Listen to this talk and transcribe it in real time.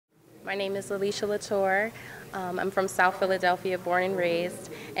My name is Alicia LaTorre. I'm from South Philadelphia, born and raised,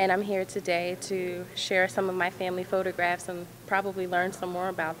 and I'm here today to share some of my family photographs and probably learn some more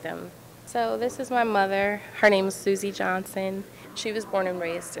about them. So this is my mother. Her name is Susie Johnson. She was born and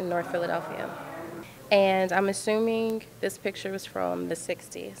raised in North Philadelphia. And I'm assuming this picture was from the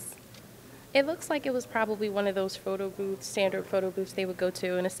 60s. It looks like it was probably one of those photo booths, standard photo booths they would go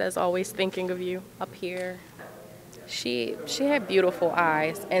to, and it says, "Always thinking of you," up here. She had beautiful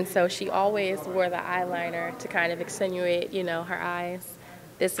eyes, and so she always wore the eyeliner to kind of accentuate, her eyes.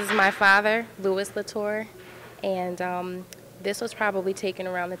 This is my father, Louis LaTorre, and this was probably taken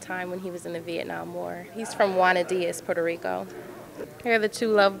around the time when he was in the Vietnam War. He's from Juana Diaz, Puerto Rico. Here are the two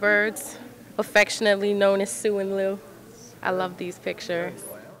lovebirds, affectionately known as Sue and Lou. I love these pictures.